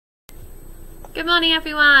Good morning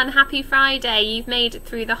everyone, happy Friday. You've made it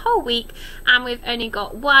through the whole week and we've only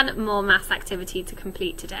got one more maths activity to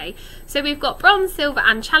complete today. So we've got bronze, silver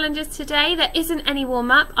and challenges today. There isn't any warm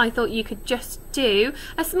up. I thought you could just do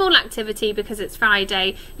a small activity because it's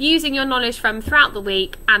Friday, using your knowledge from throughout the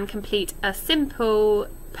week and complete a simple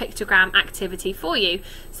pictogram activity for you.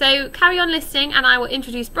 So carry on listening and I will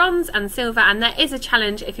introduce bronze and silver, and there is a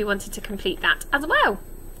challenge if you wanted to complete that as well.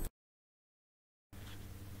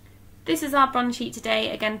 This is our bronze sheet today,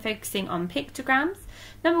 again focusing on pictograms.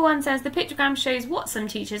 Number 1 says the pictogram shows what some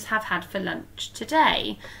teachers have had for lunch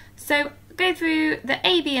today. So go through the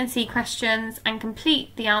A, B and C questions and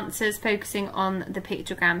complete the answers focusing on the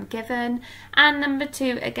pictogram given. And number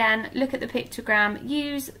 2, again, look at the pictogram,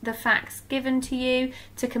 use the facts given to you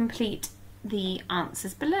to complete the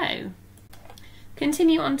answers below.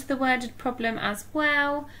 Continue on to the worded problem as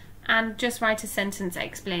well and just write a sentence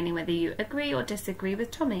explaining whether you agree or disagree with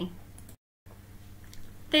Tommy.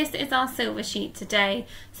 This is our silver sheet today,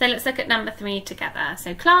 so let's look at number 3 together.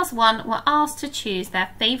 So class 1 were asked to choose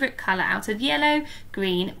their favourite colour out of yellow,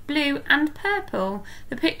 green, blue and purple.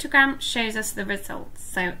 The pictogram shows us the results,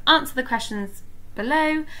 so answer the questions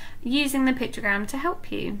below using the pictogram to help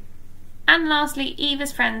you. And lastly,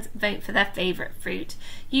 Eva's friends vote for their favourite fruit.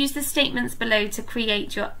 Use the statements below to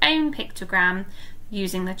create your own pictogram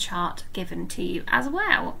using the chart given to you as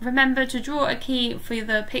well. Remember to draw a key for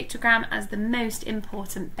the pictogram as the most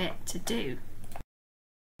important bit to do.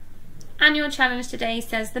 And your challenge today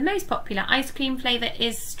says the most popular ice cream flavour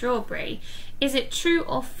is strawberry. Is it true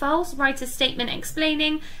or false? Write a statement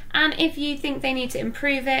explaining, and if you think they need to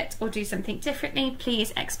improve it or do something differently,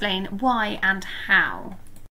 please explain why and how.